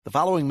The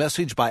following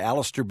message by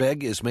Alistair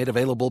Begg is made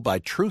available by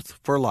Truth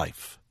for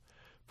Life.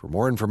 For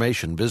more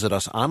information, visit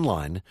us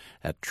online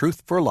at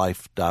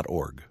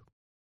truthforlife.org.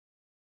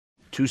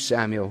 2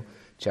 Samuel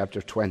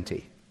chapter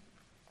 20.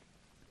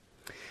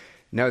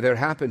 Now there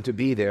happened to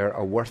be there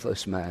a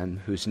worthless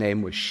man whose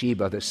name was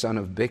Sheba, the son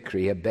of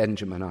Bichri, a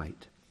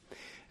Benjaminite.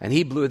 And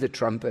he blew the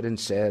trumpet and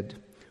said,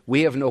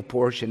 "We have no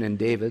portion in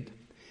David,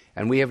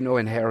 and we have no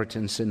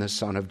inheritance in the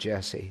son of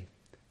Jesse.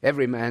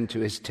 Every man to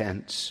his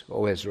tents,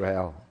 O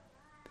Israel."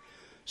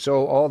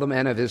 So all the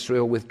men of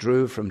Israel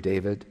withdrew from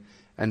David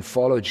and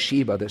followed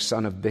Sheba, the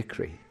son of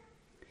Bichri.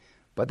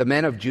 But the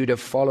men of Judah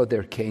followed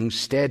their king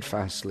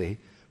steadfastly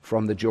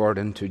from the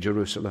Jordan to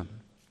Jerusalem.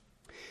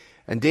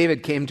 And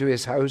David came to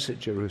his house at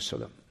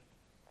Jerusalem.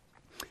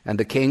 And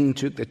the king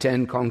took the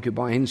 10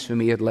 concubines whom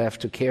he had left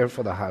to care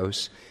for the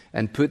house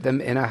and put them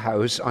in a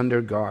house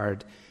under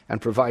guard and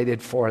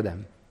provided for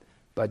them,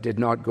 but did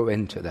not go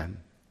into them.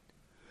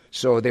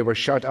 So they were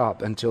shut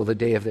up until the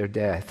day of their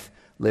death,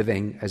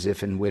 living as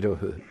if in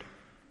widowhood.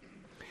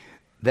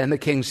 Then the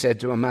king said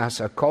to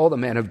Amasa, "Call the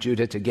men of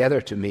Judah together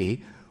to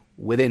me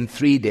within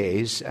 3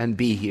 days, and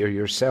be here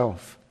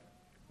yourself."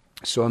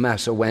 So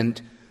Amasa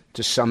went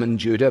to summon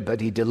Judah,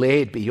 but he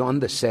delayed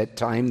beyond the set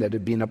time that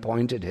had been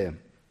appointed him.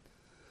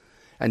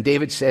 And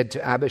David said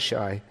to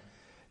Abishai,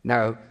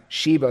 "Now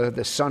Sheba,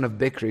 the son of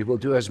Bichri, will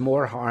do us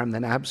more harm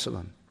than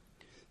Absalom.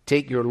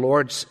 Take your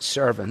Lord's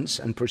servants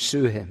and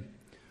pursue him,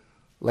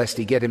 lest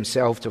he get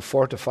himself to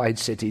fortified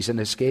cities and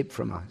escape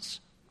from us."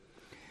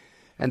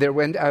 And there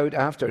went out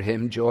after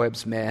him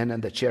Joab's men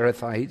and the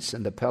Cherethites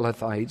and the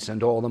Pelethites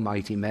and all the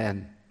mighty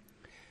men.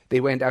 They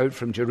went out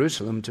from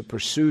Jerusalem to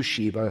pursue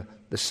Sheba,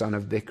 the son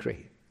of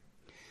Bichri.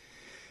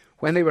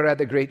 When they were at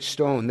the great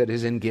stone that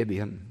is in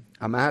Gibeon,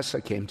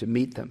 Amasa came to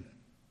meet them.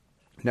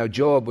 Now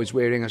Joab was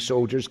wearing a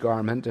soldier's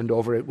garment, and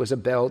over it was a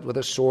belt with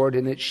a sword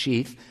in its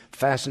sheath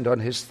fastened on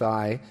his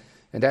thigh,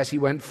 and as he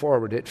went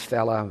forward it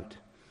fell out.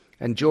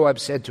 And Joab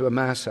said to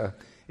Amasa,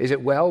 "Is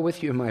it well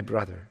with you, my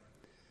brother?"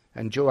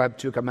 And Joab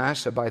took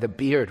Amasa by the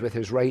beard with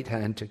his right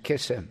hand to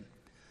kiss him.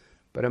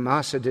 But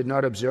Amasa did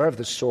not observe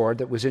the sword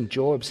that was in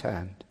Joab's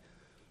hand.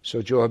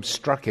 So Joab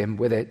struck him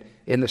with it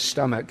in the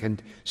stomach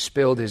and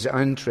spilled his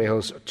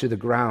entrails to the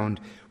ground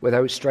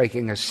without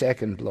striking a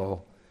second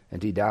blow,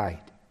 and he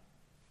died.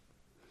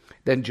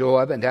 Then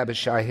Joab and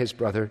Abishai his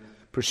brother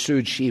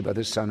pursued Sheba,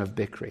 the son of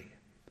Bichri.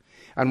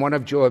 And one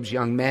of Joab's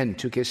young men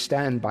took his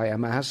stand by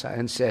Amasa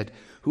and said,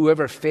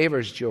 "Whoever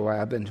favors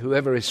Joab and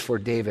whoever is for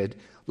David,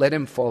 let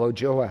him follow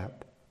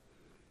Joab."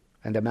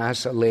 And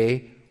Amasa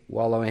lay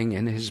wallowing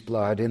in his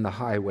blood in the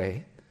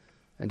highway,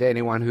 and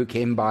anyone who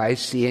came by,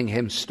 seeing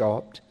him,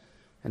 stopped.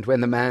 And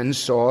when the man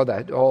saw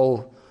that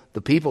all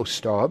the people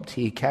stopped,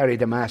 he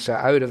carried Amasa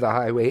out of the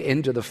highway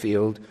into the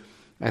field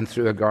and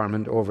threw a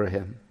garment over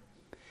him.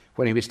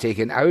 When he was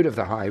taken out of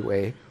the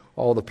highway,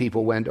 all the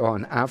people went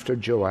on after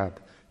Joab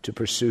to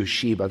pursue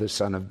Sheba, the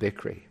son of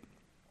Bichri.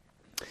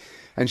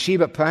 And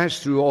Sheba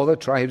passed through all the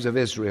tribes of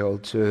Israel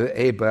to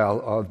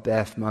Abel of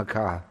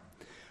Beth-maachah,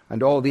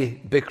 and all the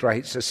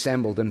Bichrites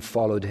assembled and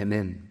followed him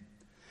in.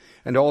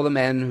 And all the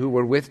men who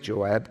were with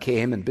Joab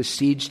came and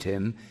besieged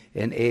him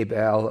in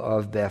Abel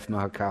of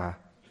Beth-maachah.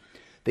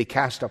 They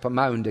cast up a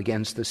mound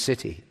against the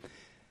city,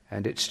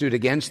 and it stood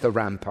against the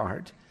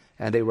rampart,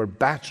 and they were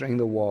battering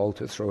the wall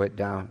to throw it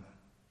down.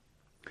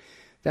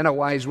 Then a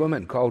wise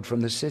woman called from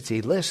the city,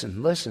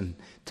 "Listen, listen,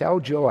 tell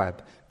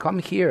Joab, 'Come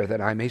here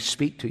that I may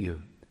speak to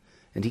you.'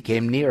 And he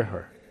came near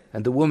her.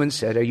 And the woman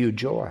said, 'Are you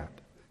Joab?'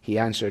 He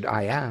answered,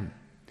 'I am.'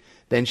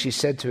 Then she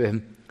said to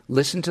him,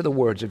 'Listen to the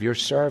words of your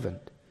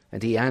servant.'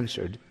 And he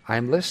answered, 'I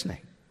am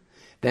listening.'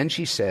 Then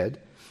she said,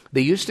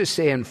 'They used to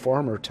say in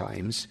former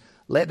times,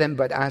 let them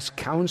but ask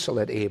counsel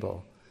at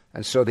Abel,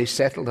 and so they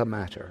settled the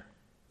matter.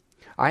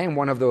 I am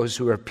one of those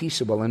who are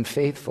peaceable and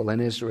faithful in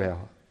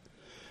Israel.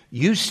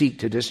 You seek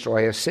to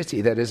destroy a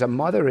city that is a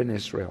mother in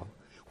Israel.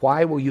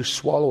 Why will you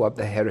swallow up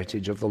the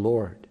heritage of the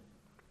Lord?'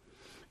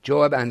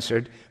 Joab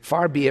answered,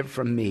 'Far be it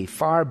from me,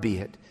 far be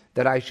it,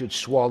 that I should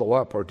swallow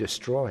up or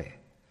destroy.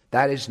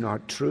 That is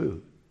not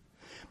true.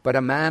 But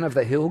a man of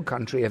the hill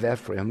country of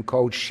Ephraim,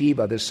 called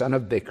Sheba, the son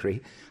of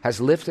Bichri, has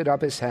lifted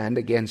up his hand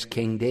against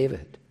King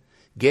David.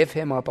 Give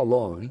him up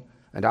alone,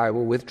 and I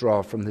will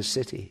withdraw from the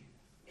city.'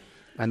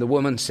 And the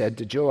woman said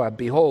to Joab,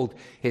 'Behold,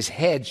 his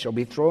head shall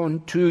be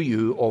thrown to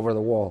you over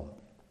the wall.'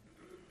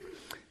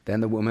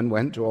 Then the woman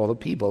went to all the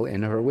people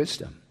in her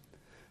wisdom.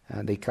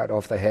 And they cut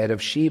off the head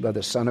of Sheba,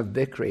 the son of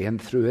Bichri, and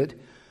threw it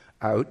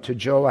out to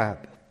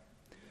Joab.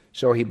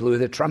 So he blew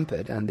the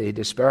trumpet, and they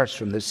dispersed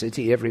from the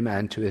city, every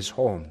man to his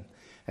home.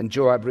 And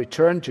Joab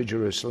returned to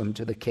Jerusalem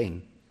to the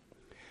king.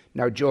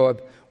 Now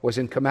Joab was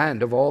in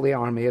command of all the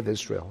army of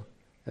Israel,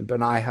 and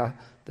Benaiah,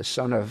 the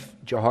son of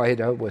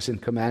Jehoiada, was in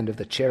command of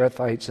the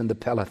Cherethites and the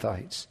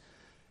Pelethites.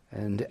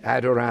 And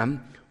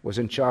Adoram was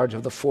in charge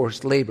of the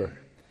forced labor.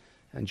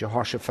 And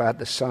Jehoshaphat,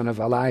 the son of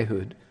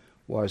Elihud,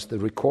 was the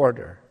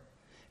recorder.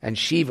 And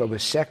Sheva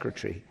was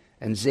secretary,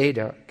 and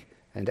Zadok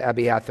and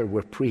Abiathar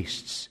were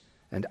priests,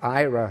 and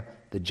Ira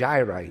the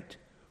Jairite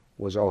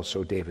was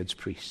also David's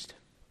priest.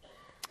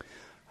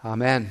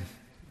 Amen.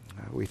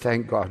 We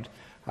thank God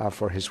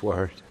for His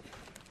Word.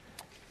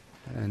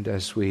 And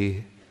as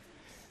we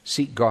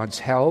seek God's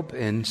help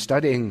in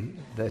studying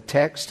the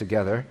text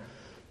together,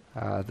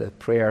 the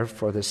prayer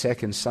for the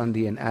second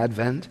Sunday in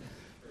Advent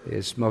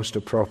is most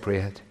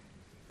appropriate.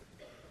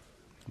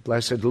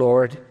 Blessed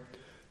Lord,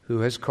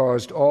 who has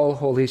caused all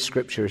holy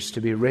scriptures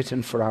to be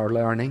written for our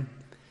learning,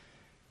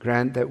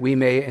 grant that we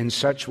may in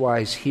such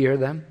wise hear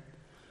them,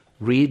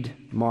 read,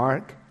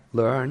 mark,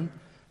 learn,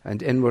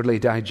 and inwardly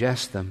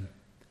digest them,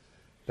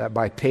 that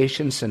by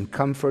patience and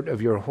comfort of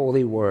your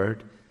holy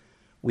word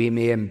we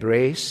may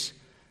embrace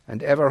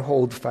and ever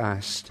hold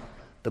fast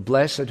the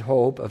blessed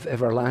hope of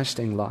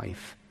everlasting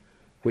life,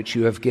 which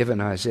you have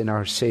given us in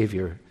our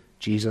Savior,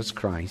 Jesus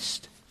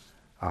Christ.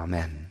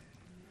 Amen.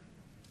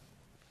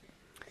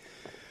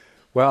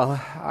 Well,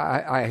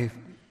 I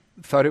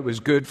thought it was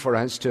good for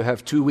us to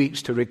have 2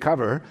 weeks to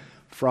recover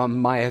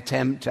from my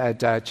attempt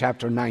at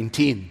chapter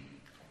 19.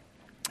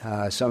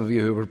 Some of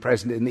you who were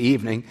present in the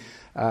evening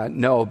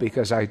know,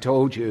 because I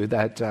told you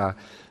that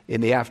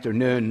in the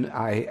afternoon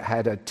I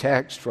had a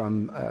text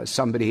from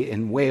somebody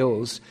in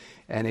Wales,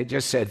 and it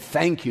just said,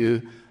 "Thank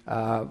you,"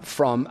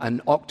 from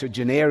an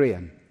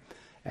octogenarian,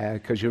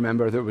 because you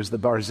remember there was the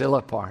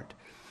Barzilla part.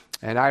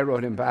 And I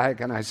wrote him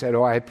back and I said,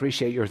 "Oh, I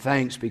appreciate your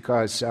thanks,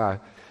 because I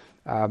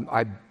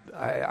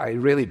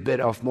really bit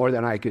off more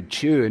than I could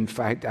chew. In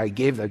fact, I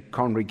gave the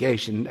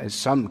congregation as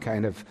some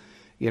kind of,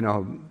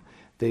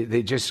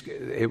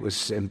 it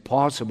was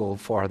impossible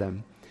for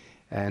them.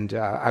 And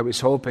I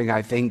was hoping,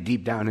 I think,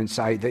 deep down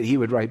inside that he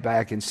would write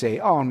back and say,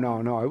 "Oh,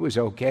 no, it was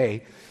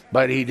okay."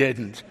 But he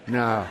didn't.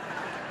 No,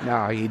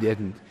 he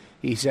didn't.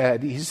 He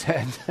said,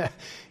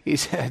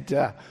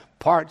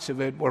 parts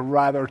of it were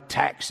rather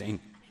taxing.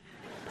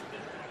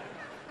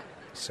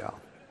 So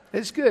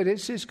it's good.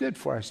 It's good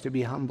for us to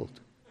be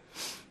humbled.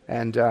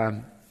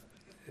 And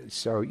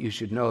so you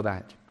should know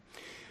that.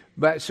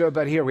 But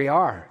here we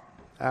are.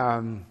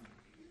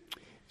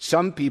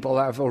 Some people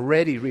have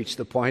already reached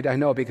the point, I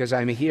know because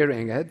I'm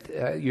hearing it,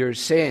 you're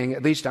saying,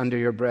 at least under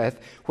your breath,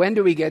 when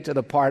do we get to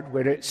the part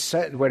where it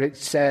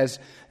says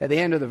at the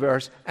end of the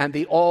verse, "and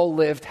they all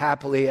lived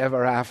happily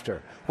ever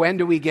after"? When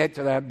do we get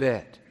to that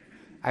bit?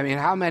 I mean,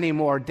 how many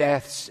more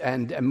deaths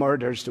and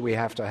murders do we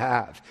have to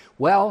have?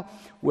 Well,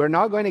 we're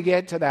not going to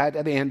get to that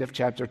at the end of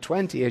chapter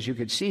 20, as you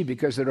could see,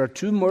 because there are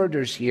 2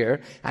 murders here,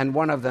 and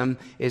one of them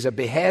is a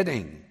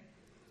beheading.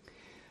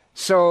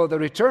 So the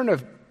return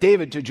of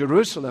David to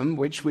Jerusalem,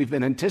 which we've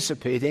been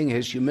anticipating,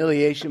 his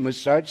humiliation was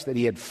such that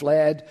he had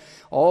fled.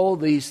 All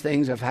these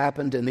things have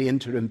happened in the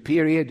interim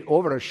period.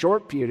 Over a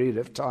short period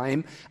of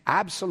time,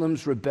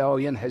 Absalom's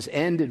rebellion has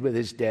ended with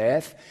his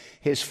death.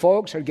 His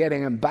folks are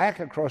getting him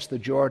back across the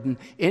Jordan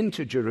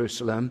into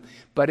Jerusalem,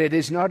 but it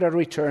is not a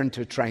return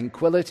to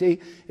tranquility.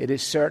 It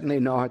is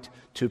certainly not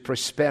to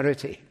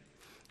prosperity.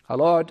 A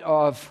lot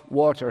of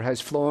water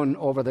has flown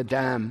over the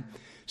dam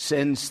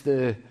since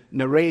the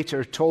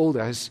narrator told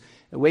us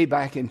way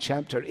back in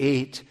chapter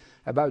 8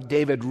 about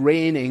David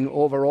reigning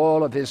over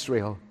all of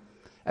Israel,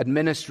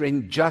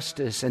 administering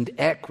justice and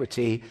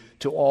equity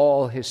to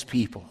all his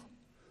people.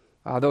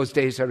 Those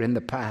days are in the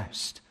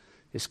past.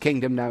 His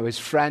kingdom now is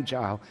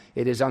fragile.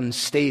 It is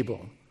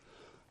unstable.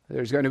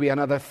 There's going to be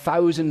another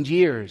 1,000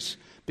 years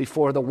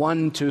before the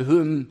one to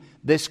whom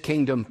this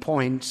kingdom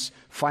points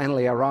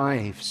finally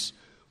arrives,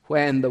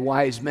 when the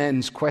wise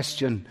men's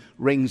question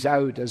rings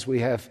out as we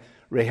have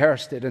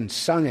rehearsed it and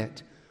sung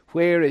it.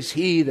 Where is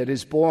he that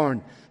is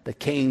born, the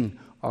King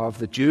of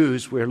the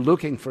Jews? We're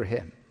looking for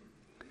him.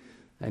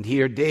 And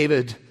here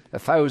David,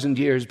 1,000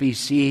 years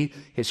BC,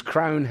 his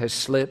crown has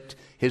slipped,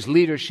 his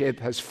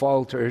leadership has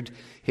faltered,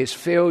 his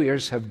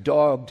failures have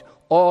dogged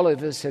all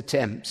of his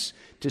attempts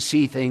to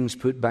see things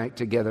put back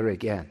together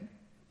again.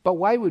 But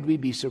why would we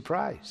be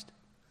surprised?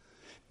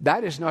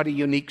 That is not a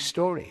unique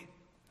story.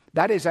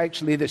 That is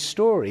actually the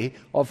story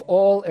of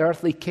all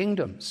earthly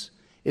kingdoms.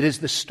 It is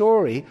the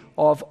story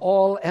of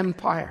all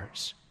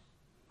empires.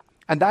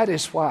 And that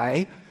is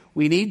why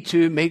we need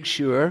to make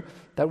sure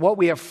that what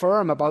we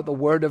affirm about the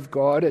Word of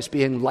God as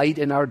being light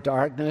in our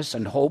darkness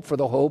and hope for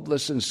the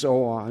hopeless and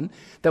so on,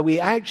 that we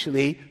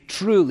actually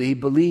truly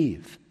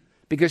believe.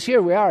 Because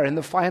here we are in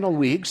the final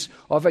weeks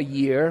of a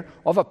year,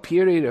 of a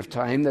period of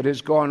time that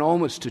has gone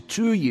almost to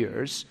 2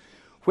 years,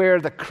 where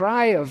the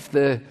cry of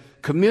the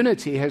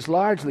community has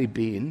largely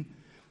been,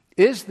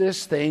 is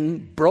this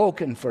thing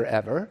broken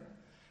forever?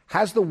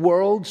 Has the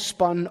world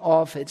spun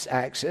off its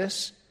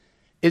axis?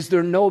 Is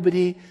there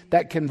nobody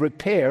that can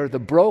repair the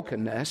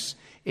brokenness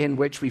in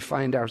which we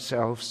find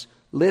ourselves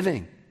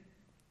living?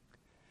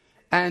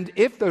 And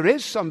if there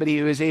is somebody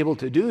who is able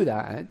to do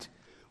that,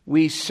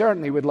 we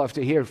certainly would love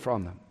to hear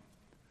from them.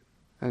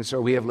 And so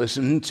we have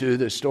listened to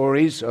the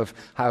stories of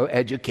how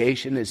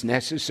education is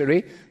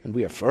necessary, and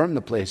we affirm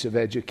the place of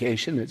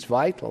education. It's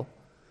vital.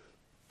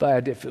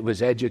 But if it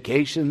was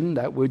education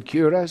that would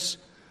cure us,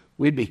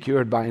 we'd be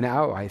cured by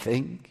now, I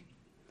think.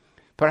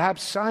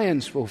 Perhaps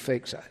science will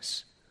fix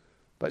us.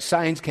 But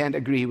science can't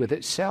agree with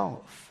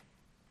itself.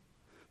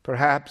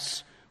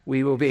 Perhaps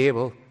we will be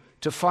able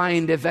to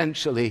find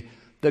eventually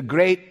the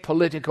great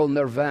political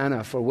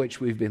nirvana for which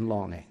we've been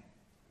longing.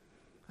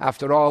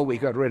 After all, we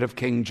got rid of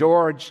King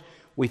George.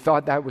 We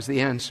thought that was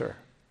the answer.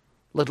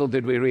 Little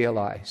did we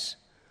realize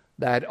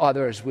that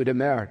others would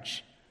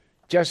emerge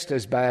just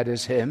as bad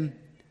as him,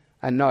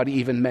 and not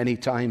even many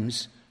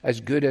times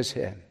as good as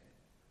him.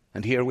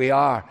 And here we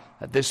are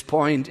at this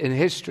point in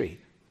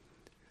history.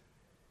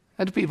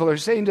 And people are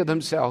saying to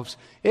themselves,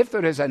 if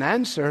there is an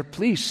answer,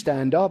 please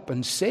stand up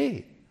and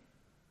say.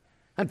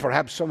 And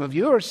perhaps some of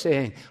you are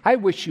saying, I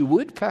wish you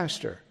would,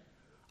 Pastor.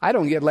 I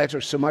don't get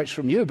letters so much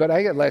from you, but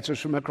I get letters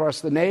from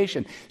across the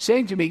nation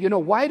saying to me,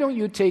 why don't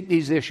you take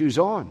these issues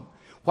on?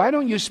 Why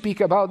don't you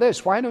speak about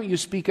this? Why don't you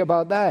speak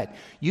about that?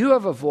 You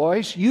have a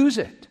voice, use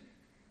it.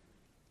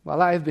 Well,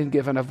 I've been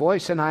given a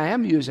voice and I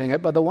am using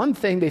it, but the one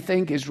thing they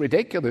think is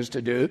ridiculous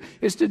to do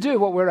is to do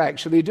what we're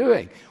actually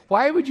doing.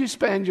 Why would you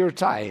spend your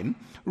time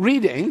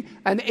reading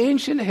an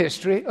ancient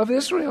history of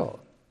Israel?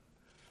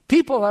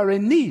 People are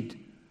in need.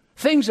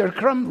 Things are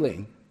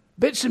crumbling.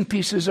 Bits and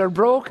pieces are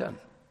broken.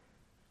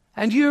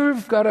 And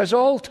you've got us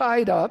all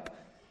tied up,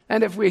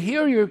 and if we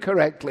hear you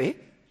correctly,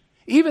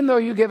 even though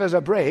you give us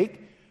a break,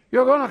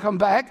 you're going to come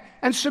back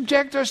and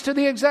subject us to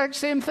the exact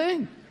same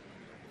thing.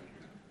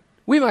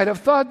 We might have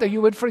thought that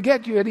you would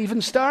forget you had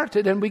even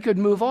started and we could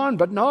move on,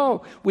 but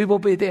no, we will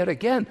be there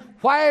again.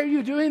 Why are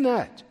you doing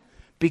that?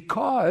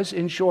 Because,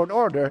 in short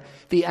order,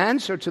 the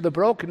answer to the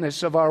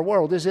brokenness of our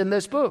world is in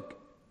this book.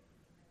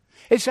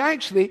 It's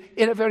actually,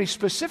 in a very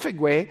specific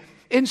way,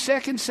 in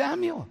 2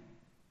 Samuel.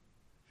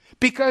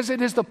 Because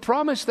it is the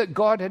promise that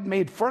God had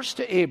made first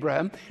to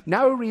Abraham,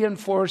 now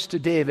reinforced to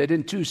David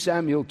in 2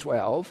 Samuel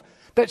 12,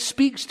 that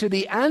speaks to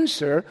the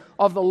answer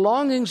of the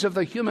longings of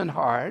the human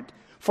heart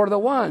for the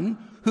one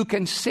who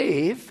can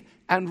save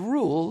and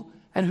rule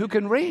and who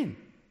can reign.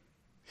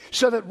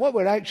 So that what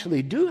we're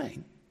actually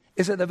doing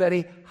is at the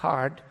very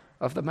heart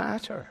of the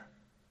matter.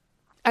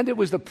 And it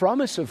was the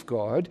promise of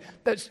God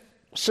that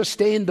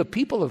sustained the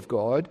people of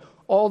God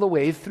all the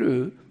way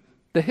through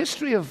the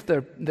history of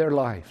their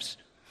lives.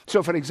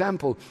 So, for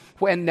example,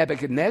 when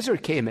Nebuchadnezzar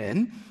came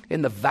in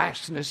the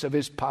vastness of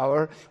his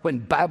power, when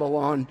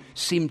Babylon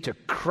seemed to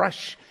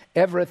crush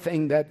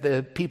everything that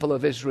the people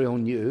of Israel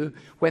knew,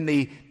 when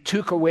they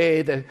took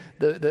away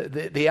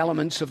the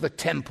elements of the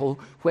temple,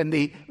 when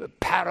they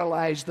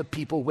paralyzed the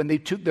people, when they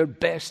took their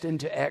best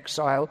into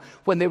exile,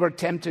 when they were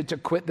tempted to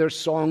quit their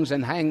songs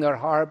and hang their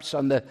harps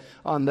on the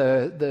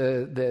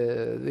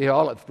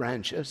olive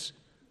branches.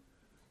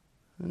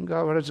 And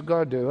God, what does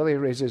God do? Well, he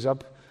raises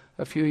up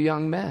a few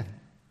young men.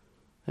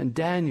 And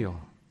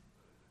Daniel.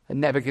 And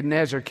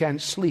Nebuchadnezzar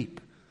can't sleep.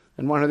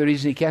 And one of the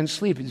reasons he can't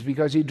sleep is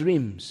because he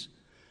dreams.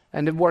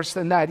 And worse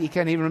than that, he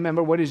can't even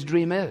remember what his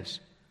dream is.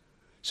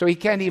 So he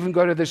can't even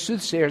go to the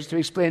soothsayers to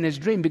explain his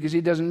dream because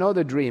he doesn't know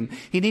the dream.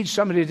 He needs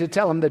somebody to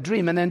tell him the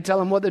dream and then tell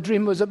him what the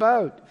dream was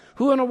about.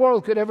 Who in the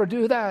world could ever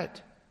do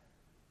that?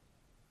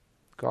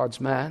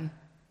 God's man.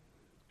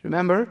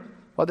 Remember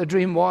what the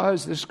dream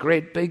was, this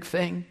great big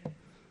thing?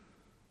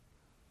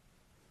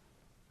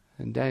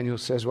 And Daniel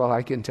says, well,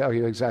 I can tell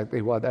you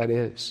exactly what that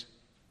is.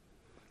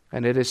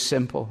 And it is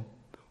simple.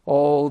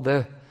 All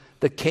the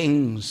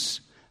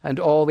kings and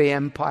all the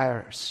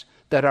empires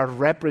that are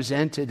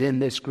represented in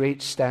this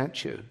great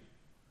statue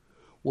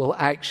will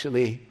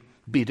actually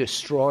be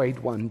destroyed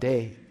one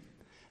day.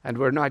 And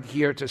we're not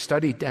here to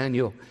study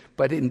Daniel,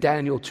 but in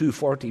Daniel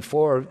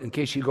 2:44, in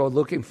case you go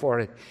looking for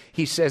it,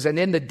 he says, and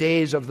in the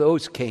days of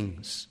those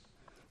kings,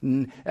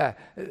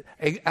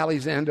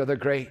 Alexander the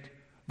Great,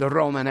 the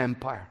Roman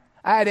Empire,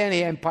 add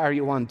any empire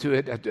you want to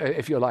it,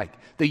 if you like,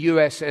 the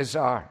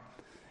USSR,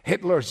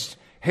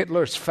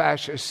 Hitler's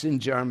fascists in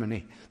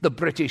Germany, the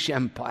British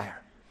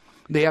Empire,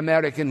 the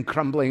American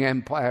crumbling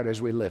empire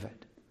as we live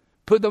it.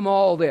 Put them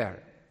all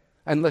there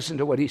and listen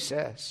to what he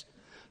says.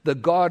 The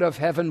God of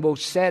heaven will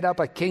set up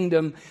a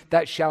kingdom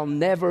that shall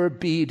never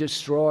be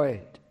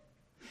destroyed,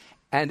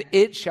 and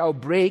it shall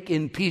break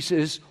in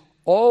pieces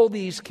all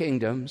these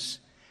kingdoms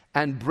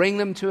and bring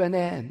them to an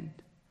end,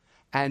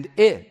 and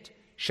it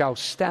shall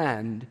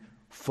stand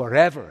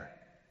forever.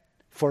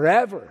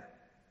 Forever.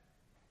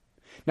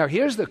 Now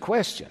here's the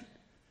question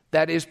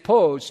that is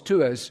posed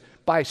to us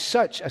by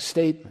such a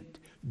statement.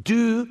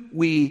 Do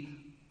we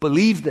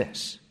believe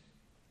this?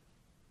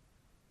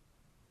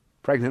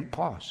 Pregnant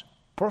pause.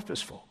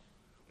 Purposeful.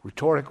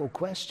 Rhetorical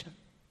question.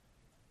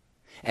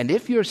 And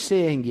if you're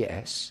saying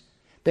yes,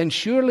 then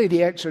surely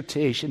the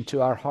exhortation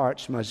to our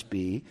hearts must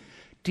be,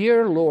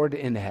 dear Lord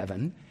in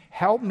heaven,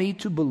 help me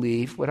to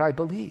believe what I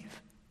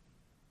believe.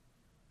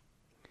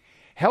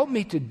 Help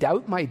me to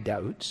doubt my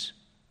doubts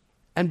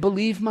and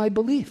believe my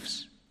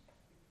beliefs.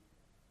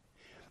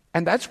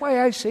 And that's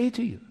why I say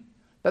to you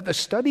that the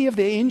study of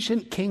the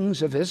ancient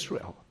kings of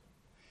Israel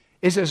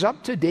is as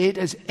up to date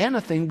as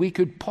anything we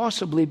could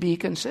possibly be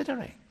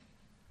considering,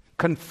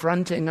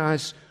 confronting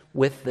us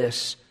with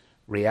this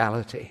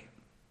reality.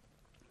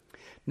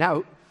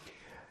 Now,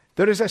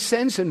 there is a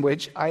sense in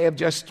which I have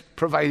just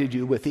provided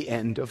you with the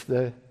end of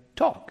the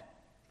talk,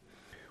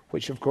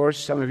 which, of course,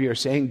 some of you are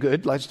saying,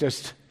 good, let's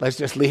just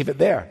leave it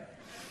there.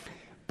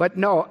 But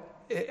no,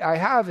 I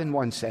have in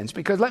one sense,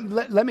 because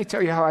let me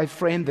tell you how I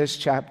framed this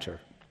chapter.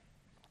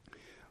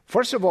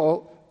 First of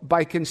all,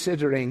 by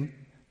considering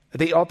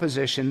the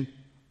opposition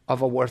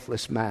of a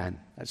worthless man.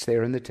 That's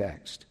there in the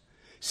text.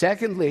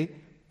 Secondly,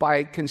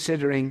 by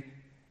considering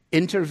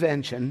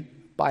intervention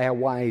by a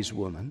wise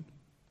woman.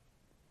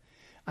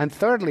 And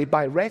thirdly,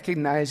 by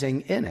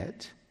recognizing in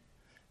it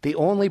the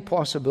only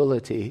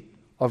possibility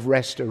of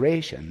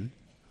restoration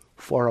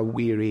for a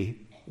weary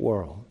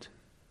world.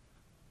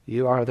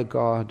 You are the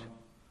God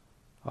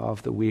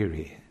of the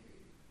weary.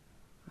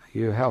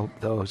 You help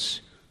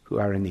those who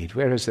are in need.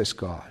 Where is this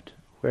God?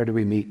 Where do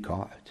we meet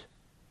God?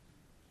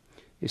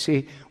 You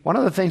see, one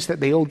of the things that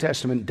the Old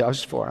Testament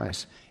does for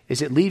us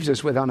is it leaves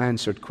us with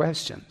unanswered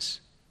questions.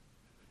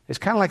 It's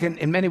kind of like,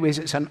 in many ways,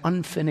 it's an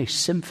unfinished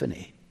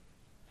symphony.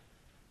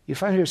 You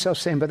find yourself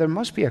saying, but there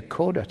must be a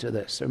coda to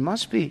this.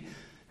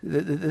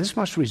 This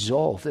must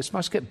resolve. This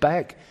must get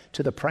back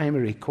to the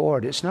primary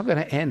chord. It's not going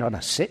to end on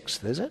a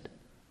sixth, is it?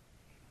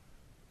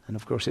 And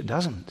of course it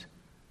doesn't,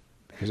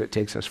 because it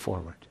takes us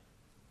forward.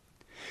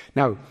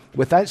 Now,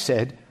 with that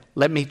said,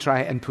 let me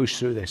try and push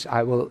through this.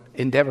 I will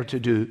endeavor to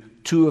do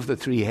 2 of the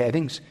 3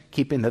 headings,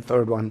 keeping the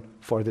third one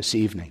for this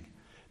evening.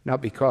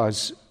 Not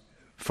because,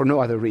 for no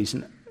other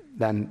reason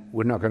than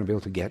we're not going to be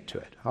able to get to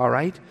it. All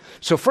right?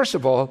 So first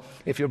of all,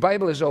 if your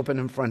Bible is open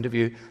in front of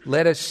you,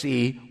 let us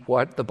see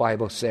what the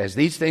Bible says.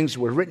 These things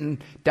were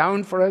written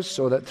down for us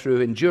so that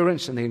through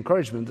endurance and the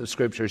encouragement of the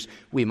Scriptures,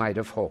 we might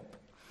have hope.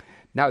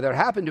 Now, there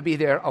happened to be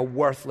there a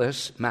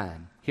worthless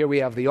man. Here we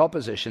have the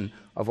opposition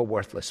of a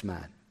worthless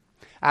man.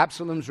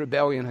 Absalom's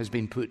rebellion has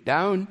been put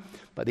down,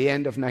 but the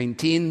end of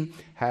 19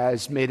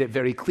 has made it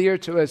very clear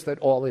to us that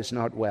all is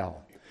not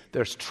well.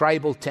 There's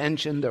tribal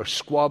tension, there's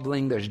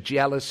squabbling, there's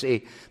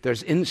jealousy,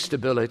 there's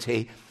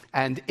instability.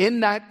 And in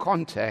that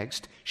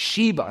context,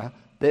 Sheba,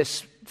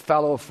 this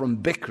fellow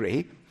from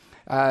Bichri,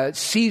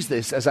 sees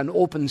this as an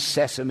open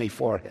sesame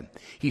for him.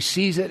 He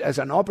sees it as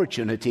an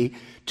opportunity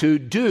to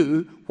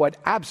do what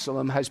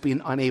Absalom has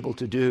been unable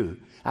to do,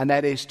 and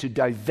that is to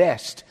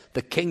divest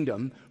the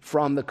kingdom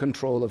from the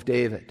control of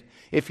David.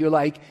 If you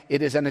like,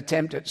 it is an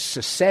attempt at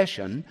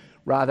secession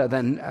rather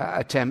than an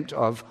attempt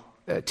of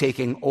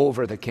taking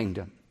over the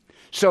kingdom.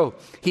 So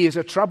he is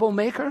a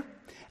troublemaker,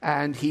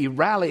 and he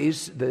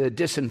rallies the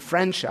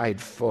disenfranchised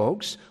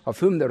folks, of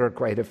whom there are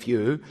quite a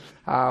few,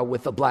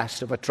 with the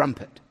blast of a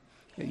trumpet.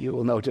 You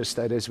will notice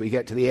that as we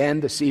get to the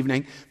end this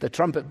evening, the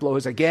trumpet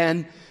blows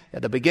again.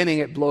 At the beginning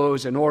it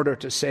blows in order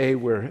to say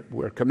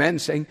we're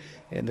commencing,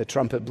 and the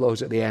trumpet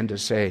blows at the end to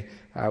say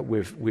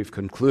we've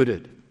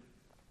concluded.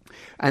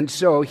 And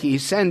so he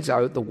sends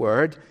out the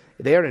word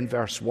there in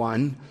verse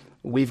 1.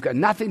 We've got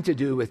nothing to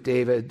do with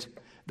David.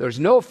 There's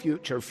no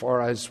future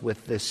for us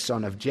with this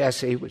son of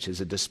Jesse, which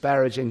is a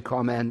disparaging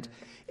comment.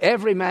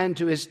 Every man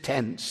to his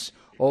tents,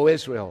 O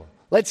Israel.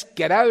 Let's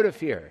get out of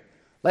here.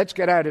 Let's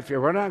get out of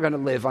here. We're not going to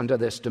live under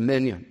this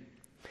dominion.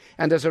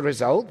 And as a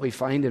result, we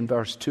find in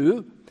verse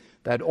 2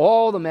 that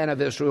all the men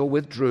of Israel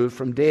withdrew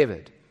from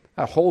David,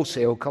 a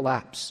wholesale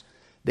collapse.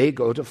 They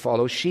go to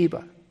follow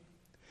Sheba.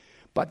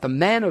 But the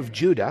men of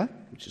Judah,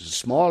 which is a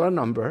smaller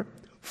number,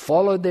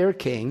 followed their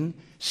king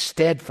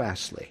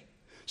steadfastly.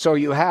 So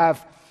you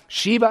have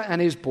Sheba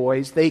and his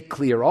boys, they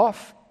clear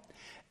off,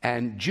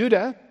 and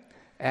Judah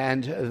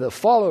and the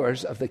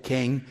followers of the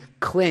king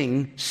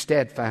cling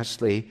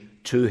steadfastly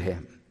to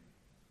him.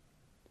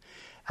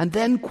 And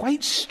then,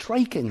 quite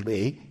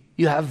strikingly,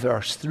 you have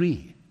verse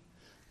 3.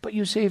 But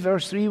you say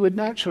verse 3 would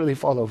naturally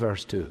follow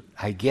verse 2.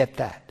 I get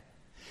that.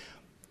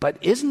 But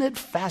isn't it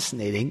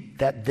fascinating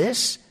that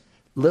this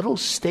little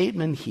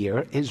statement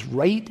here is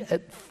right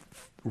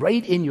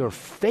in your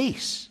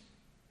face?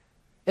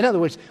 In other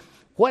words,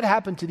 what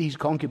happened to these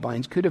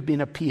concubines could have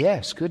been a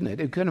P.S., couldn't it?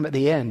 It could have at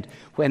the end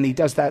when he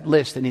does that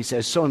list and he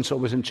says, so-and-so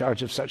was in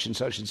charge of such and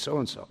such and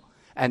so-and-so.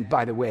 And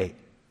by the way,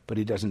 but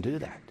he doesn't do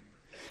that.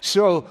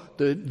 So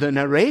the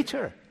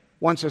narrator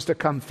wants us to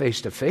come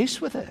face to face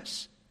with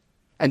this.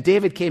 And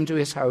David came to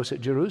his house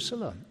at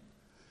Jerusalem.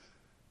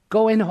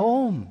 Going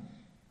home.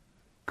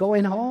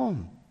 Going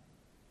home.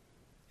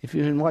 If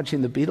you've been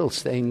watching the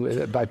Beatles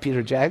thing by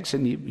Peter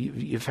Jackson,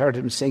 you've heard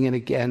him singing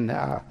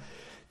again,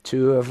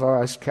 two of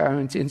us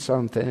counting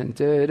something,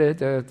 da, da,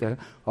 da, da,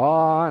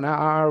 on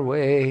our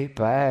way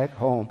back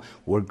home.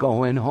 We're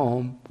going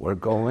home. We're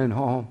going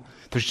home.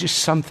 There's just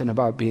something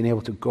about being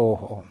able to go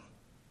home.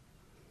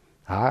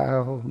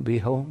 I'll be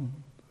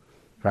home,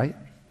 right,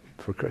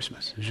 for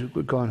Christmas.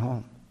 We're going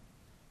home.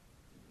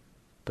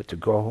 But to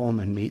go home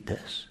and meet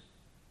this,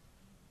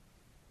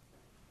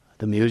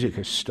 the music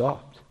has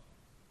stopped.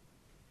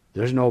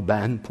 There's no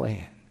band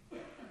playing.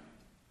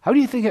 How do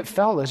you think it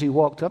felt as he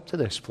walked up to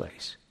this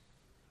place?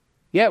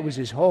 Yeah, it was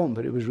his home,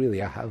 but it was really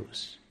a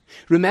house.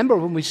 Remember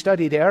when we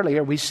studied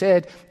earlier, we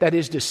said that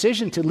his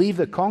decision to leave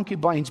the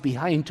concubines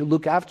behind to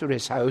look after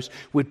his house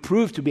would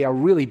prove to be a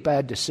really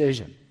bad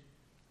decision.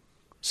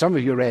 Some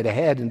of you read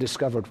ahead and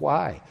discovered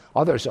why.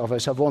 Others of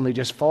us have only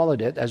just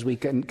followed it as we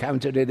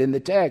encountered it in the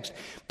text.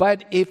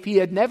 But if he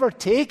had never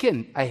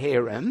taken a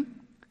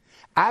harem,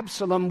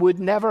 Absalom would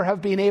never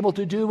have been able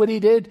to do what he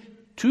did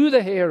to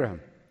the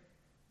harem.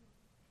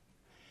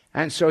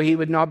 And so he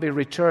would not be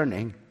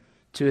returning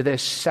to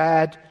this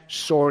sad,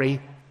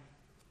 sorry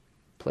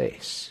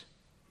place.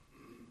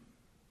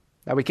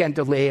 Now, we can't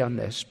delay on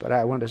this, but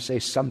I want to say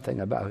something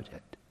about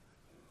it.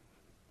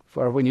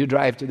 For when you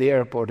drive to the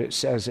airport, it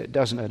says it,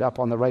 doesn't it, up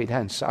on the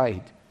right-hand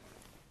side.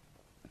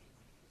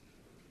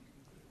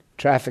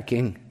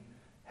 Trafficking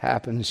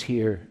happens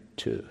here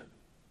too.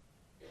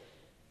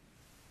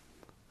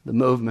 The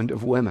movement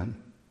of women,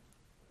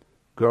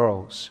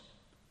 girls,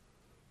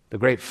 the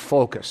great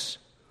focus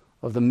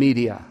of the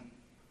media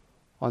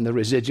on the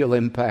residual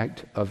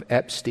impact of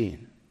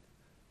Epstein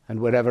and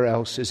whatever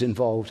else is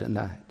involved in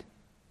that.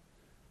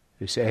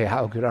 You say,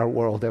 how could our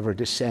world ever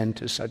descend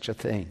to such a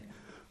thing?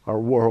 Our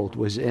world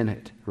was in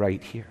it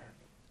right here.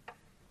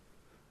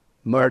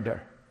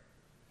 Murder,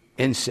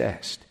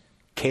 incest,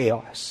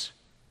 chaos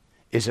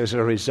is as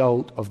a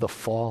result of the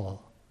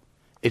fall.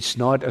 It's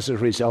not as a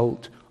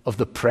result of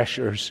the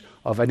pressures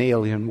of an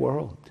alien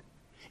world.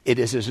 It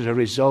is as a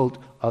result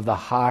of the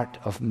heart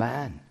of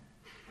man.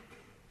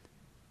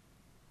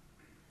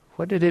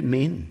 What did it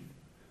mean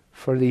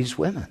for these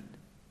women?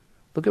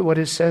 Look at what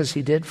it says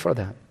he did for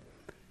them.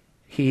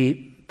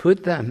 He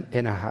put them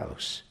in a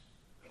house,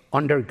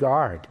 under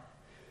guard.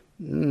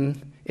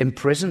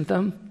 Imprisoned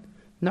them?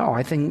 No,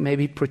 I think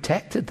maybe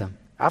protected them.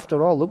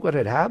 After all, look what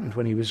had happened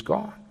when he was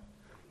gone.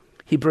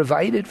 He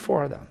provided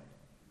for them.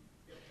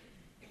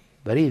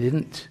 But he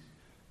didn't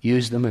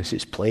use them as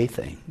his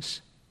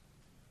playthings.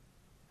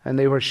 And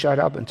they were shut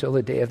up until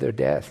the day of their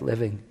death,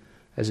 living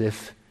as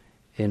if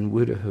in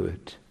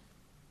widowhood.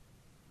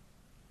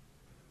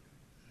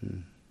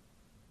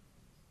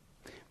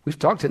 We've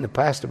talked in the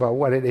past about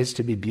what it is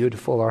to be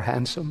beautiful or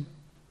handsome.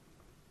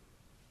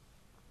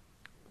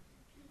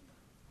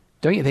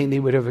 Don't you think they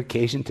would have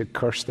occasion to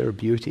curse their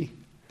beauty?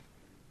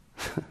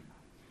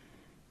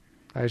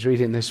 I was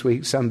reading this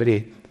week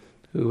somebody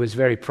who was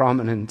very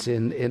prominent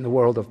in the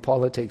world of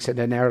politics in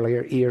an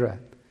earlier era.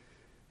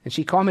 And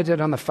she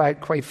commented on the fact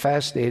quite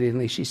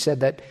fascinatingly. She said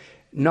that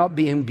not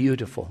being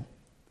beautiful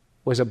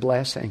was a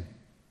blessing.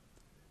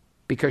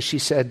 Because she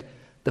said,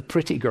 the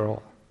pretty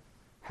girl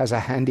has a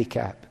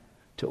handicap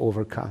to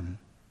overcome.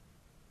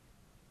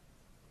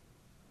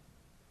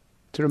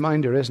 It's a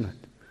reminder, isn't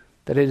it?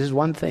 That it is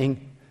one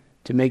thing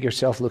to make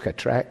yourself look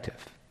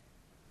attractive.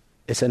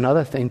 It's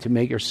another thing to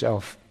make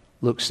yourself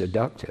look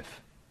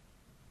seductive.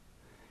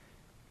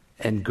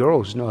 And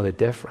girls know the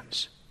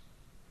difference.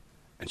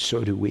 And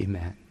so do we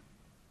men.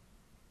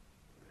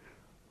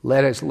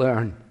 Let us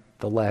learn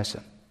the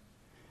lesson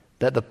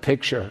that the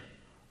picture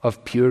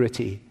of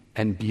purity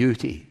and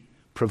beauty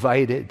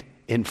provided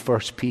in 1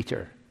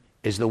 Peter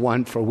is the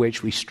one for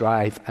which we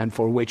strive and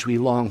for which we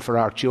long for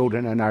our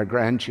children and our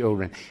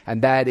grandchildren.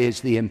 And that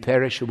is the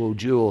imperishable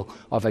jewel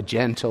of a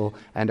gentle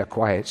and a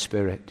quiet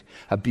spirit.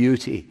 A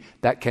beauty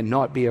that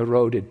cannot be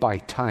eroded by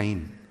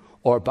time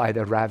or by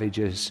the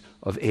ravages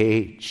of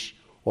age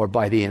or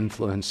by the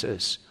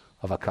influences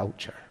of a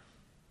culture.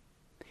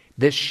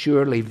 This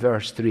surely,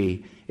 verse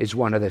 3, is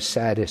one of the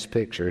saddest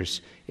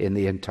pictures in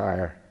the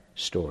entire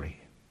story.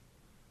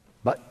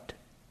 But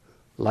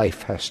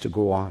life has to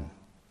go on.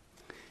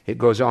 It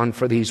goes on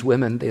for these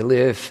women. They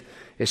live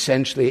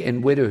essentially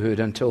in widowhood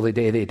until the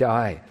day they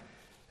die.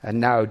 And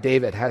now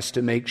David has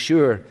to make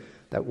sure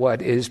that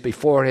what is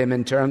before him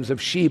in terms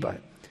of Sheba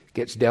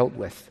gets dealt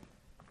with.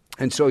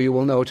 And so you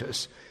will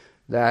notice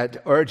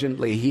that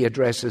urgently he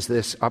addresses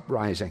this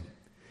uprising.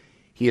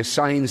 He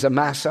assigns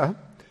Amasa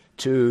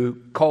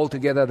to call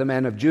together the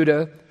men of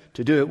Judah,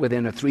 to do it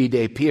within a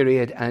 3-day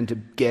period, and to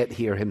get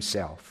here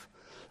himself.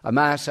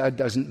 Amasa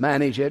doesn't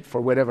manage it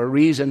for whatever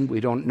reason. We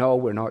don't know.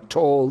 We're not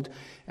told.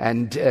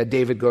 And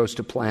David goes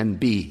to plan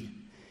B.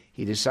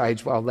 He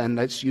decides, well, then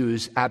let's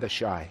use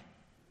Abishai.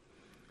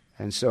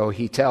 And so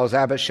he tells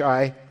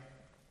Abishai,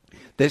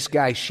 this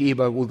guy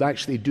Sheba will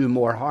actually do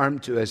more harm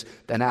to us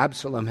than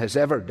Absalom has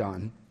ever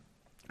done.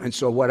 And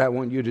so what I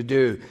want you to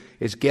do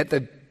is get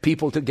the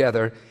people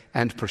together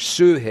and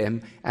pursue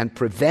him and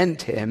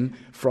prevent him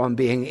from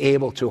being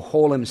able to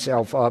hole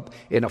himself up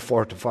in a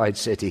fortified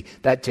city.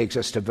 That takes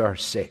us to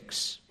verse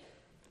 6.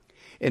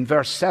 In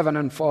verse 7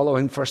 and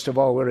following, first of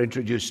all, we're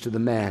introduced to the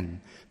men.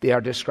 They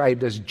are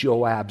described as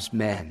Joab's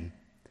men.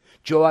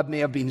 Joab may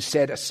have been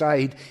set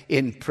aside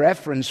in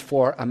preference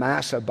for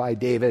Amasa by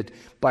David,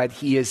 but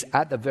he is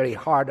at the very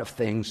heart of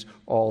things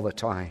all the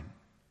time.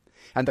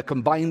 And the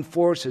combined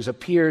forces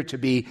appear to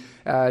be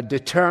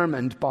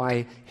determined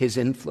by his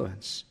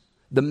influence.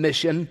 The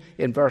mission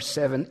in verse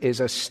 7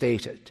 is as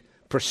stated: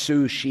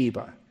 pursue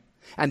Sheba.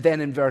 And then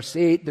in verse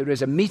 8, there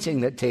is a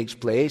meeting that takes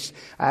place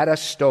at a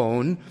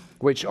stone,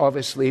 which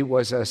obviously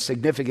was a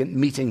significant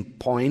meeting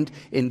point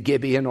in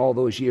Gibeon all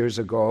those years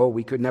ago.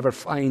 We could never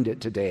find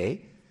it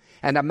today.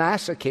 And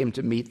Amasa came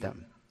to meet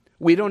them.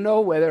 We don't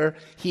know whether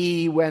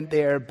he went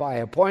there by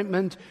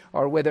appointment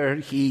or whether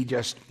he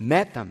just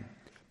met them.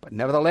 But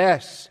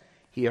nevertheless,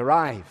 he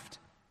arrived.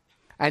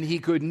 And he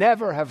could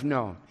never have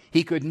known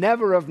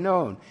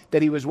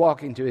that he was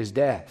walking to his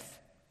death.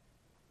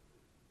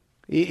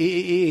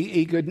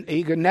 He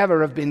could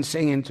never have been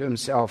singing to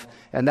himself,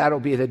 and that'll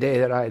be the day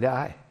that I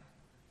die.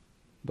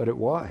 But it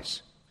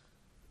was.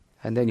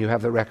 And then you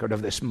have the record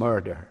of this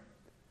murder,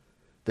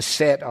 the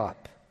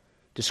setup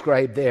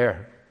described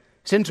there.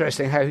 It's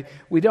interesting how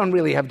we don't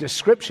really have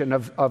description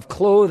of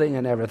clothing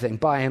and everything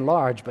by and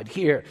large, but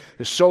here,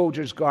 the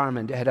soldier's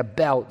garment, it had a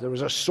belt, there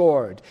was a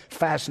sword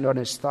fastened on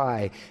his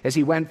thigh. As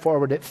he went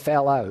forward, it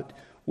fell out.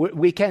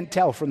 We can't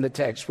tell from the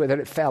text whether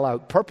it fell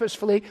out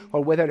purposefully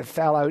or whether it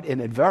fell out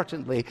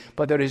inadvertently,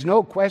 but there is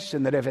no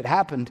question that if it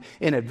happened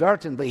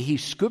inadvertently, he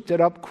scooped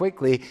it up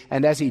quickly,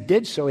 and as he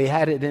did so, he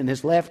had it in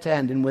his left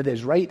hand, and with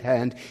his right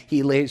hand,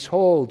 he lays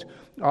hold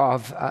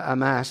of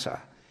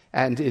Amasa.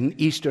 And in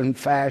Eastern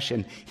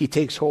fashion, he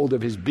takes hold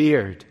of his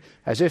beard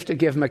as if to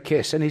give him a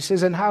kiss. And he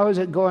says, and how is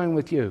it going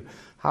with you?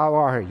 How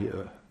are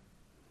you?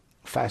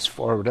 Fast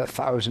forward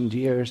 1,000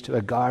 years to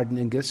a garden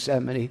in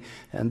Gethsemane,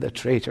 and the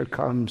traitor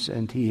comes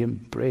and he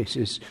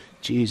embraces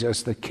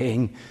Jesus the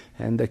King.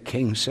 And the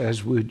King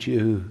says, would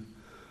you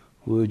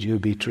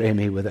betray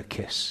me with a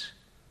kiss?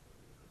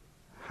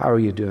 How are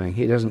you doing?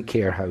 He doesn't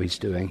care how he's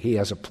doing. He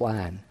has a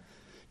plan.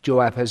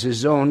 Joab has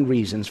his own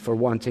reasons for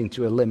wanting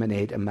to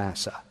eliminate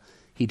Amasa.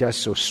 He does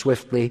so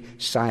swiftly,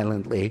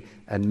 silently,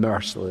 and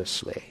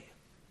mercilessly.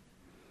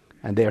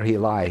 And there he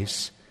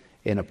lies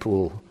in a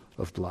pool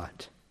of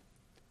blood.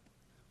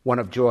 One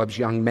of Joab's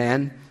young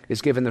men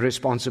is given the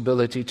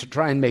responsibility to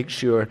try and make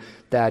sure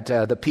that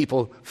the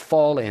people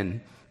fall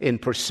in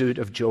pursuit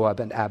of Joab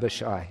and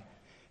Abishai.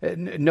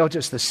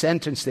 Notice the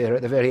sentence there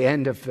at the very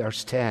end of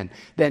verse 10.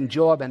 Then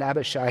Joab and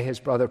Abishai, his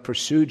brother,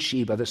 pursued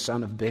Sheba, the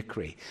son of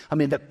Bichri. I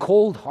mean, the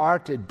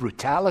cold-hearted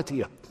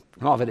brutality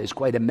of it is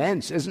quite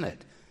immense, isn't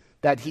it?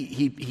 That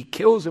he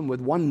kills him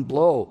with one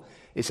blow.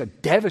 It's a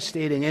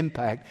devastating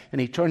impact. And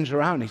he turns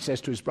around and he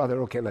says to his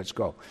brother, okay, let's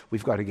go.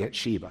 We've got to get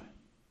Sheba.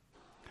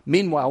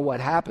 Meanwhile,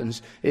 what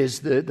happens is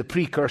the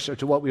precursor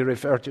to what we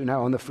refer to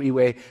now on the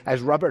freeway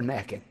as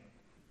rubbernecking.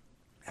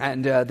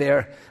 And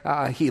there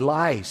he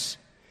lies.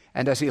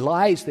 And as he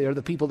lies there,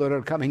 the people that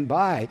are coming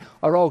by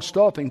are all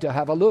stopping to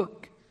have a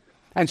look.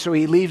 And so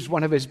he leaves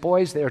one of his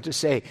boys there to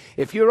say,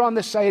 if you're on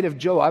the side of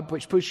Joab,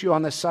 which puts you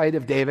on the side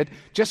of David,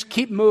 just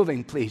keep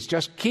moving, please.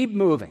 Just keep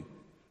moving.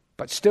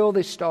 But still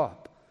they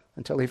stop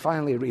until he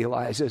finally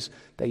realizes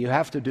that you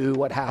have to do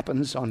what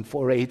happens on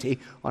 480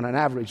 on an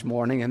average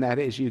morning, and that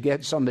is you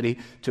get somebody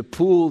to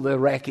pull the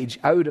wreckage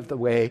out of the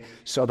way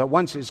so that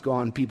once it's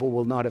gone, people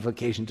will not have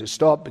occasion to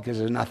stop because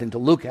there's nothing to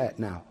look at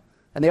now.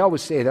 And they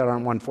always say that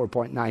on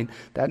 14.9,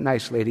 that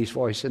nice lady's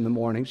voice in the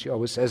morning, she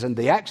always says, and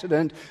the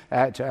accident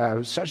at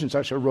such and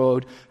such a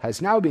road has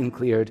now been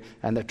cleared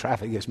and the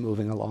traffic is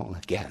moving along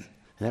again.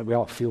 And then we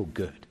all feel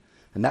good.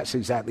 And that's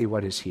exactly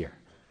what is here.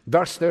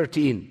 Verse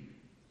 13,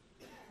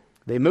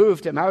 they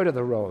moved him out of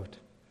the road,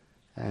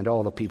 and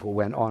all the people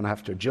went on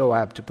after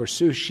Joab to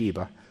pursue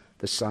Sheba,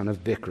 the son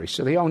of Bichri.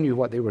 So they all knew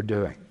what they were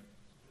doing.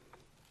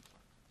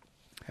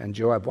 And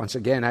Joab once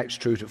again acts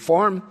true to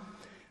form.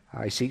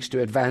 He seeks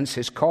to advance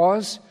his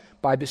cause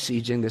by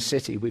besieging the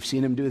city. We've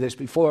seen him do this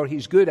before.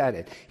 He's good at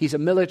it. He's a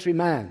military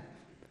man.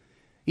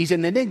 He's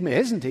an enigma,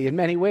 isn't he, in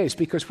many ways?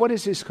 Because what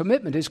is his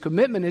commitment? His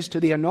commitment is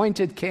to the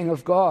anointed king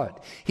of God.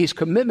 His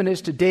commitment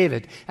is to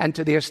David and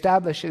to the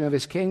establishing of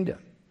his kingdom.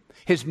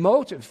 His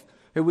motive,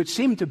 it would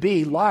seem to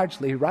be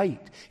largely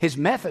right. His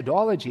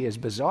methodology is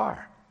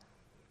bizarre.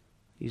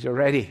 He's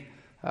already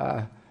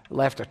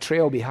left a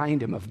trail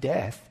behind him of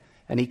death,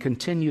 and he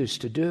continues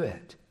to do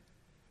it.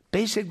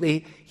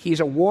 Basically,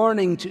 he's a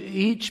warning to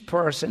each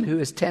person who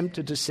is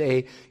tempted to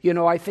say,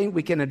 I think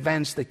we can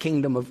advance the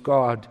kingdom of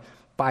God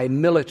by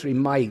military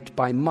might,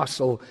 by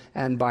muscle,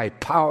 and by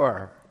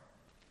power.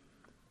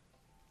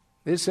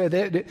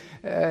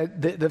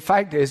 The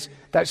fact is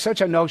that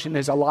such a notion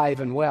is alive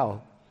and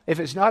well. If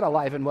it's not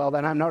alive and well,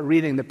 then I'm not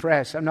reading the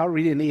press. I'm not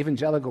reading the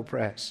evangelical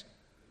press.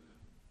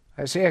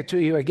 I say it to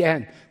you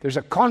again. There's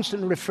a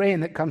constant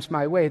refrain that comes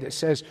my way that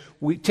says,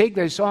 we take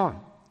this on.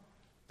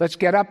 Let's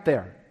get up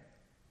there.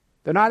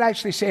 They're not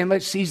actually saying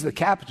let's seize the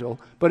capital,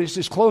 but it's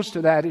as close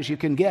to that as you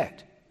can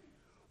get.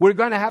 We're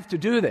going to have to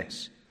do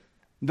this.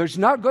 There's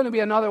not going to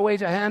be another way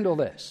to handle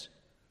this.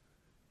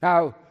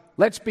 Now,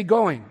 let's be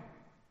going.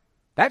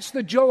 That's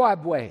the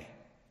Joab way.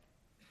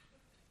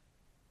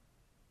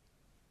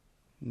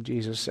 And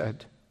Jesus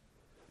said,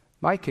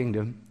 my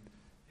kingdom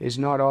is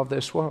not of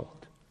this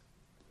world.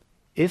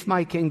 If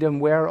my kingdom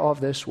were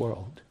of this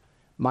world,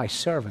 my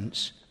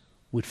servants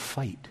would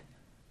fight.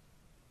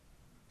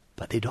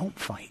 But they don't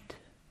fight.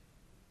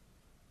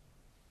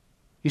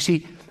 You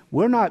see,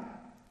 we're not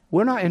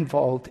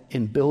involved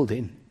in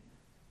building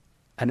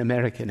an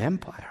American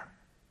empire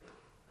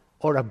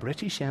or a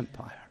British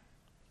empire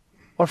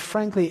or,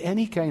 frankly,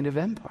 any kind of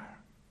empire.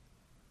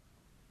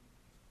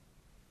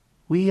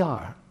 We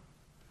are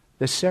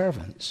the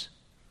servants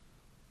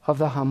of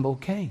the humble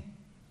king,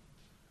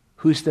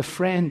 who's the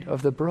friend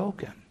of the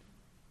broken,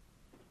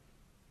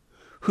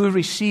 who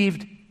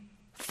received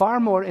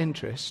far more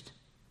interest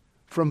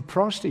from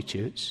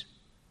prostitutes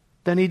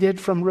than he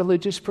did from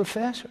religious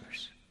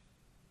professors,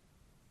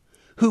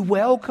 who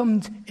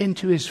welcomed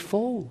into his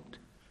fold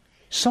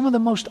Some of the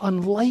most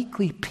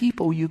unlikely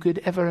people you could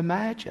ever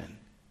imagine.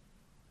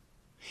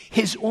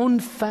 His own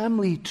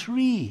family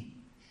tree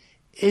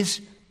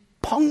is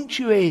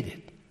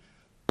punctuated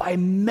by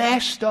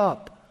messed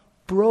up,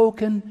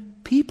 broken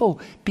people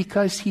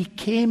because he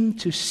came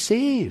to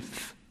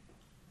save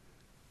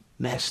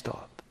messed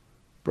up,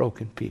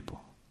 broken people.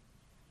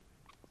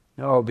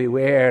 Oh,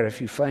 beware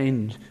if you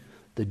find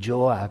the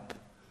Joab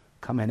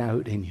coming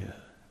out in you.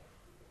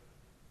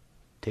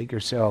 Take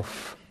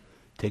yourself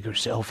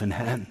in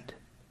hand.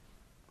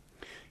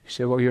 You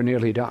say, well, you're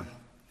nearly done.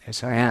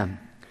 Yes, I am.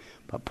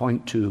 But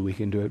point 2, we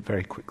can do it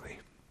very quickly.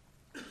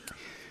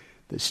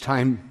 It's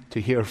time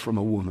to hear from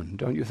a woman,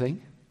 don't you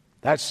think?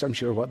 That's, I'm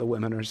sure, what the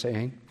women are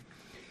saying.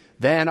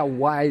 Then a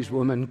wise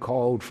woman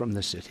called from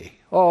the city.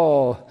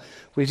 Oh,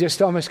 we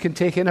just almost can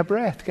take in a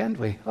breath, can't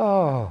we?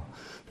 Oh,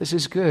 this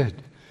is good.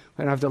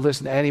 We don't have to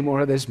listen to any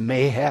more of this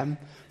mayhem.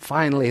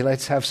 Finally,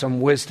 let's have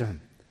some wisdom.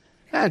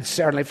 And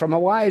certainly from a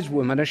wise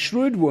woman, a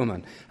shrewd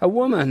woman, a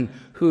woman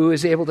who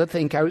is able to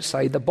think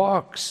outside the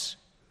box.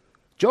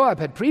 Joab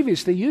had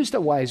previously used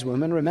a wise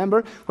woman,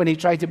 remember, when he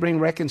tried to bring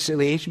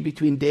reconciliation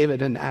between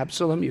David and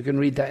Absalom. You can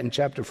read that in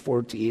chapter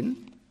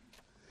 14.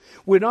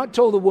 We're not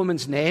told the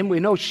woman's name. We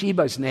know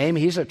Sheba's name.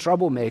 He's a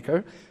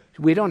troublemaker.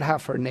 We don't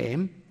have her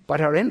name, but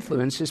her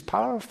influence is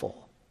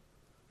powerful.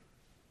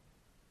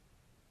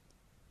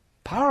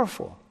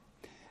 Powerful.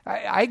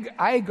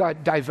 I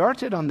got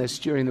diverted on this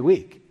during the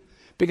week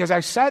because I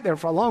sat there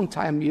for a long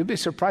time. You'd be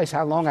surprised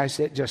how long I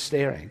sit just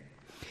staring.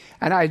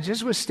 And I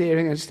just was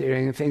staring and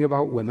thinking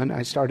about women.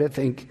 I started to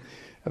think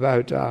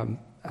about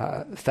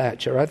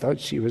Thatcher. I thought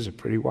she was a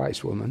pretty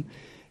wise woman.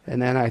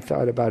 And then I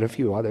thought about a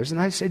few others. And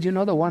I said, you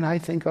know the one I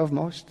think of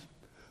most?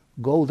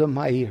 Golda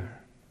Meir.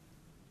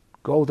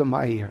 Golda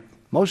Meir.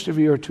 Most of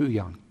you are too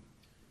young.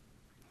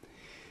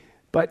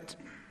 But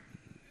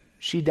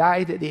she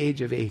died at the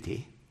age of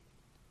 80,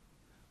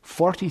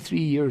 43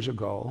 years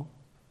ago,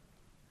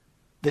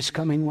 this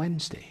coming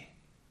Wednesday.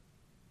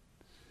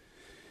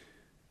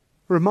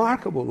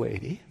 Remarkable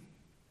lady,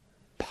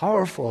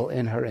 powerful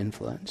in her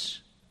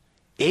influence,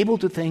 able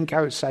to think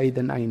outside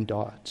the 9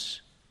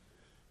 dots,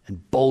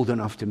 and bold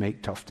enough to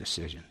make tough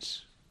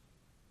decisions.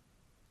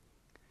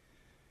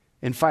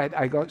 In fact,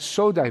 I got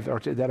so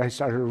diverted that I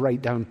started to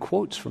write down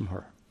quotes from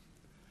her.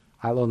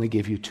 I'll only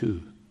give you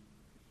 2.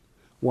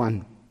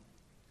 1,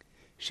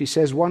 she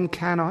says, one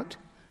cannot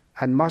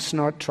and must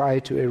not try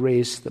to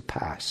erase the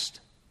past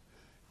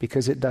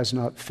because it does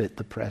not fit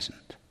the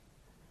present.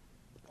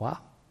 Wow.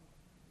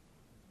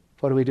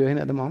 What are we doing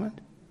at the moment?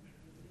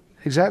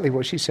 Exactly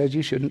what she said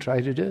you shouldn't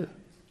try to do.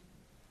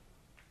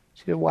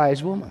 She's a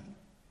wise woman.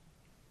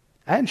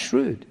 And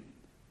shrewd.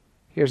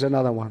 Here's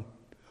another one.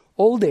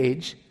 Old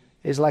age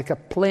is like a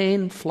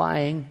plane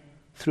flying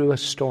through a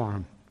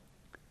storm.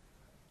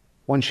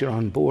 Once you're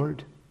on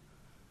board,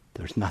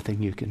 there's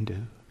nothing you can do.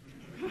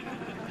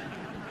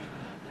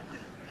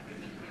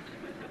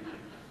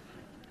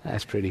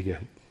 That's pretty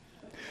good.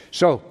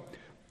 So,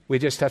 we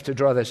just have to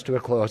draw this to a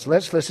close.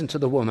 Let's listen to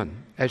the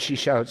woman as she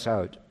shouts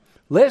out,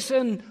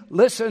 listen,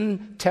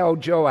 listen, tell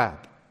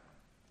Joab.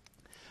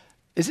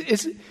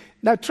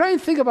 Now try and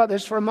think about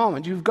this for a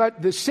moment. You've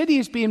got the city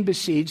is being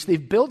besieged.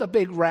 They've built a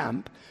big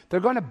ramp.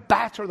 They're going to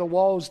batter the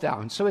walls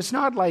down. So it's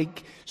not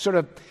like sort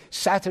of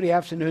Saturday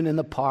afternoon in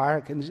the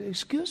park and,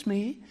 excuse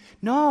me.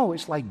 No,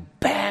 it's like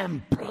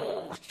bam,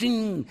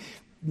 ding,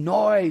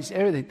 noise,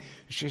 everything.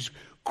 She's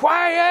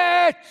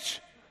quiet.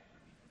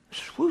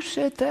 Who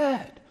said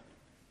that?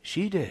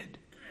 She did.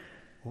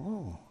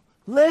 Oh,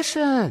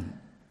 listen.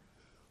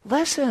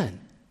 Listen.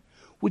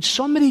 Would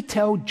somebody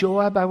tell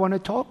Joab I want to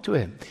talk to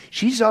him?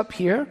 She's up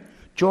here.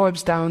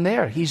 Joab's down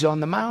there. He's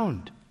on the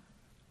mound.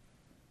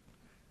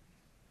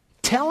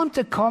 Tell him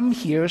to come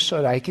here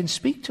so that I can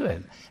speak to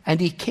him. And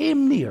he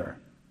came near.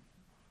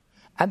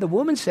 And the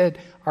woman said,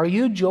 are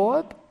you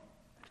Joab?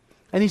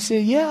 And he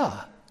said,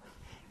 yeah.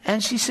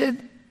 And she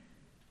said,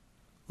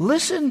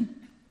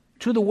 listen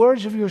to the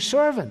words of your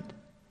servant.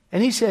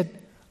 And he said,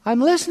 I'm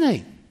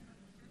listening.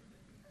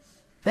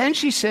 Then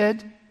she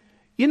said,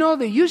 you know,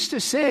 they used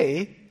to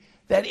say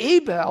that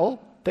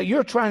Abel, that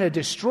you're trying to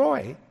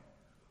destroy,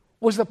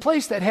 was the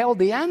place that held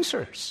the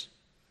answers.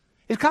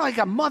 It's kind of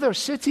like a mother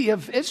city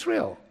of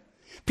Israel.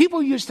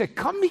 People used to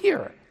come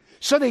here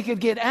so they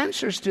could get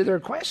answers to their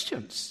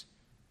questions.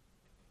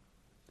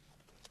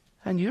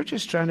 And you're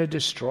just trying to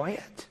destroy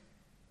it.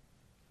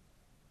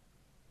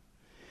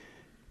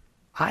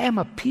 I am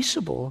a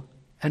peaceable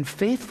and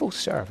faithful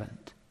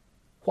servant.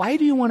 Why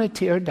do you want to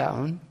tear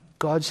down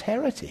God's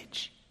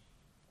heritage?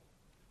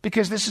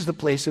 Because this is the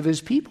place of his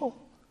people.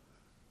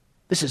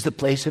 This is the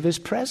place of his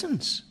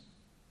presence.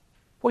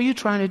 What are you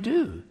trying to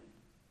do?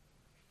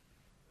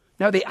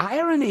 Now, the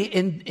irony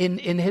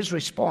in his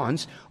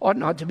response ought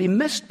not to be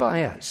missed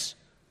by us.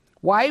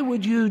 Why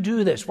would you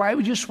do this? Why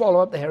would you swallow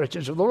up the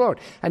heritage of the Lord?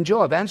 And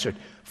Joab answered,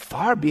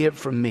 far be it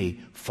from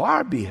me,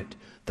 far be it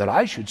that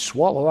I should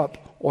swallow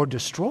up or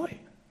destroy.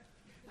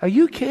 Are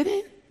you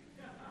kidding?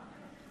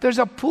 There's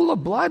a pool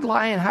of blood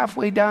lying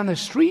halfway down the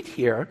street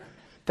here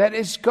that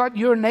has got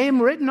your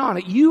name written on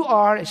it. You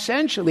are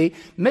essentially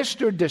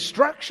Mr.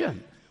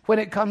 Destruction when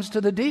it comes to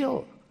the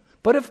deal.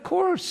 But of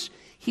course,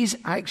 he's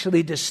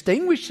actually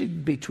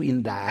distinguishing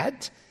between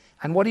that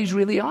and what he's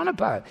really on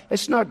about.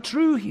 It's not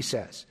true, he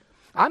says.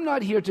 I'm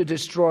not here to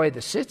destroy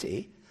the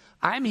city.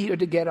 I'm here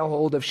to get a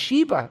hold of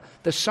Sheba,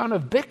 the son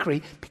of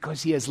Bichri,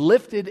 because he has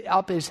lifted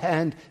up his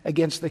hand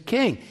against the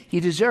king. He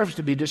deserves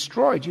to be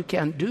destroyed. You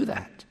can't do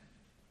that.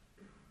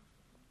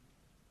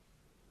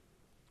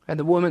 And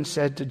the woman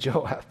said to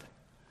Joab,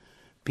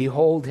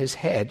 behold, his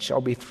head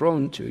shall be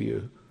thrown to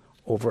you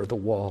over the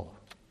wall.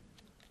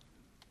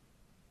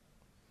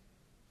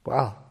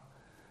 Well,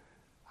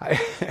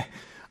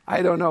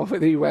 I don't know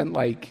whether he went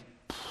like,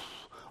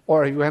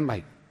 or he went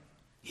like,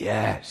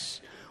 yes,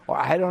 or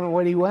I don't know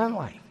what he went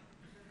like.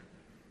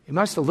 He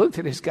must have looked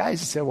at his guys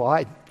and said,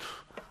 well,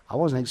 I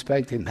wasn't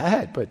expecting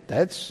that, but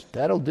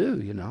that'll do,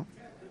 you know.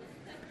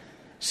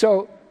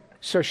 So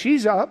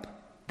she's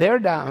up, they're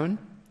down,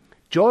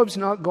 Joab's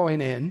not going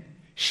in,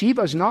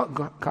 Sheba's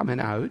not coming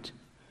out,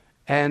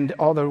 and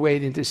all they're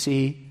waiting to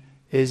see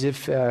is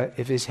if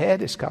his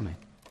head is coming.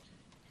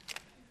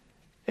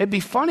 It'd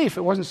be funny if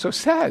it wasn't so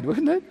sad,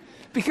 wouldn't it?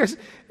 Because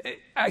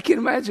I can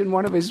imagine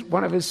one of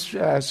his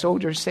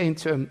soldiers saying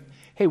to him,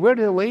 hey, where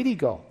did the lady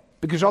go?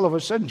 Because all of a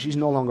sudden she's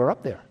no longer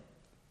up there.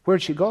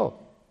 Where'd she go?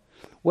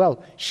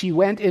 Well, she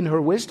went in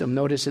her wisdom,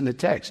 notice in the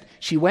text.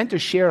 She went to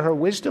share her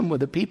wisdom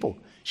with the people.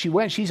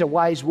 She's a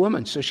wise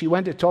woman, so she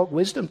went to talk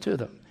wisdom to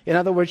them. In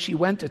other words, she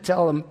went to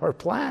tell them her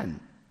plan.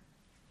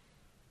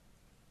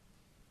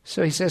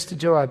 So he says to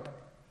Joab,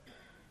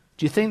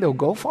 do you think they'll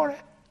go for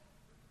it?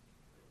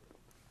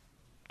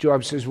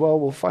 Joab says, well,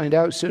 we'll find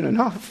out soon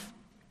enough.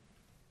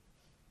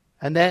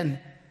 And then,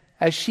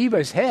 as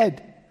Sheba's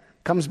head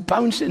comes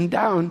bouncing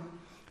down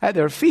at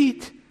their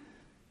feet,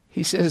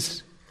 he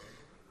says,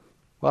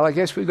 well, I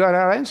guess we got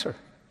our answer.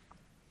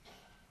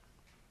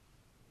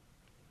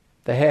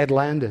 The head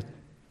landed.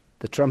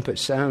 The trumpet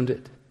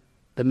sounded.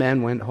 The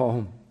men went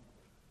home.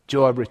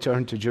 Joab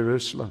returned to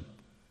Jerusalem,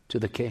 to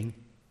the king.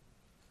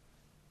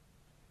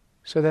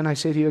 So then I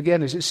say to you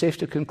again, is it safe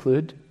to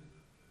conclude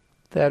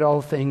that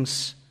all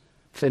things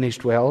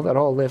finished well, that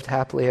all lived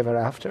happily ever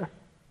after?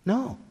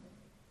 No.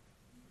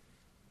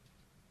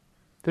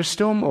 There's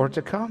still more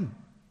to come.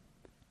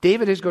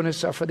 David is going to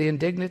suffer the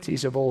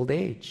indignities of old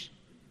age.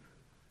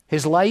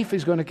 His life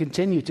is going to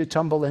continue to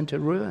tumble into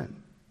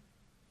ruin.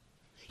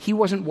 He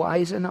wasn't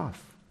wise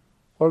enough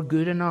or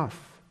good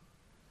enough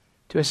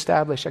to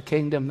establish a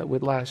kingdom that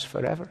would last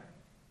forever.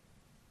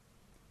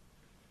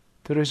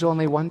 There is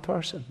only one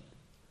person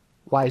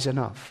wise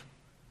enough,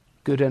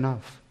 good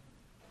enough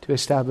to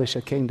establish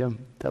a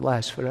kingdom that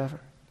lasts forever.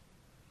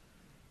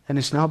 And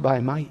it's not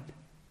by might,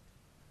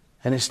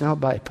 and it's not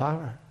by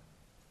power,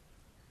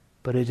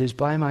 but it is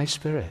by my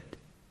Spirit,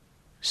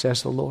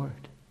 says the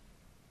Lord.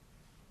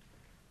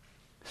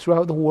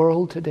 Throughout the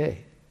world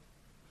today,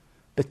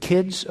 the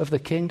kids of the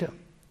kingdom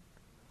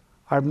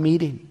are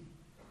meeting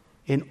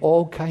in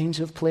all kinds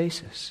of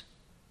places,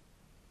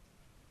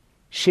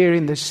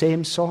 sharing the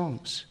same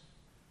songs,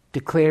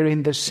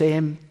 declaring the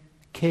same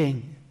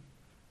King,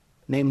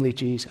 namely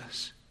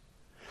Jesus.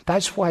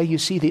 That's why you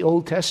see the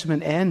Old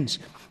Testament ends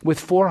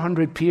with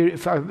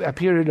a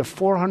period of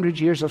 400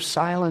 years of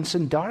silence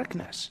and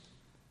darkness,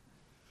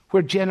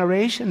 where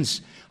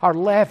generations are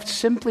left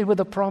simply with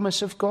the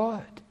promise of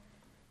God.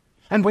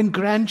 And when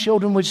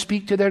grandchildren would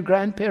speak to their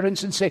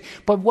grandparents and say,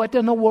 but what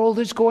in the world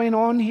is going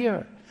on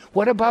here?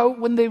 What about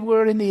when they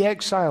were in the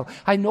exile?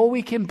 I know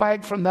we came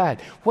back from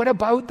that. What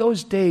about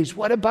those days?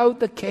 What about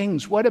the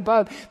kings? What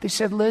about... They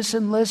said,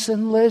 listen,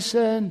 listen,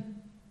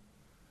 listen.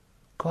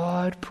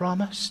 God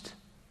promised.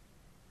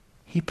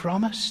 He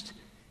promised.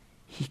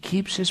 He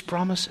keeps his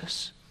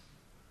promises.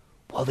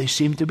 Well, they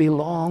seem to be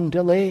long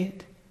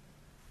delayed.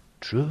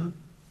 True.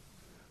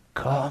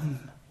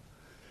 Come,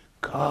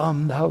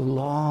 thou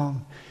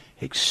long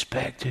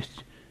expected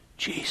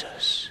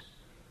Jesus.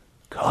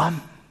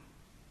 Come.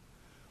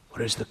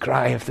 What is the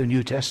cry of the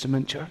New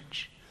Testament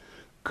church?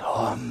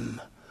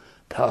 Come,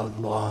 thou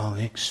long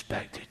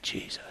expected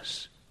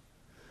Jesus.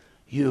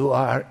 You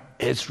are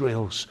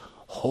Israel's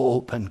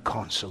hope and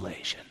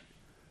consolation.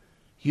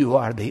 You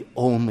are the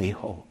only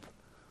hope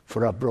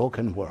for a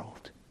broken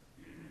world.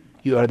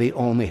 You are the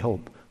only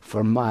hope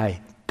for my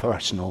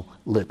personal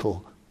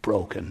little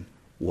broken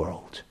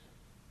world.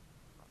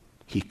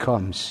 He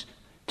comes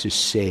to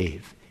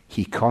save.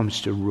 He comes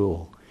to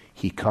rule.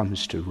 He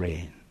comes to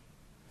reign.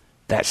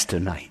 That's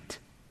tonight,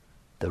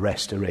 the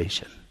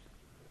restoration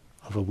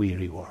of a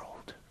weary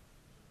world.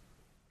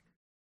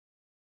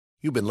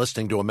 You've been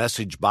listening to a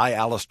message by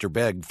Alistair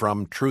Begg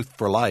from Truth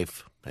for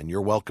Life, and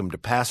you're welcome to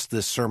pass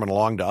this sermon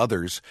along to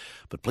others,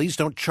 but please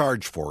don't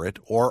charge for it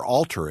or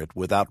alter it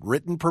without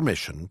written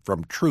permission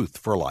from Truth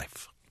for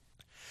Life.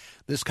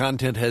 This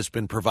content has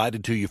been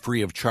provided to you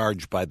free of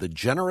charge by the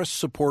generous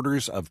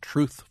supporters of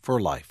Truth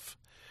for Life.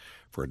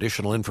 For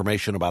additional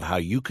information about how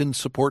you can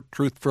support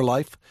Truth for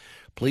Life,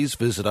 please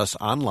visit us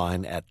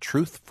online at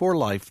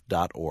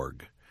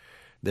truthforlife.org.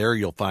 There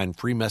you'll find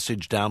free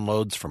message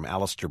downloads from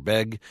Alistair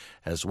Begg,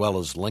 as well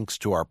as links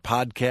to our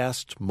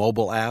podcast,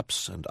 mobile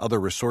apps, and other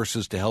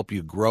resources to help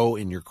you grow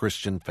in your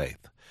Christian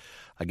faith.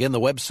 Again, the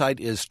website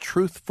is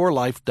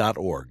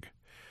truthforlife.org.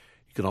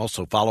 You can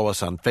also follow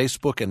us on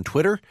Facebook and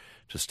Twitter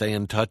to stay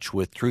in touch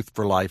with Truth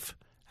for Life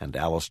and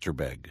Alistair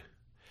Begg.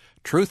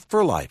 Truth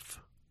for Life,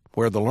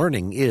 where the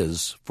learning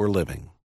is for living.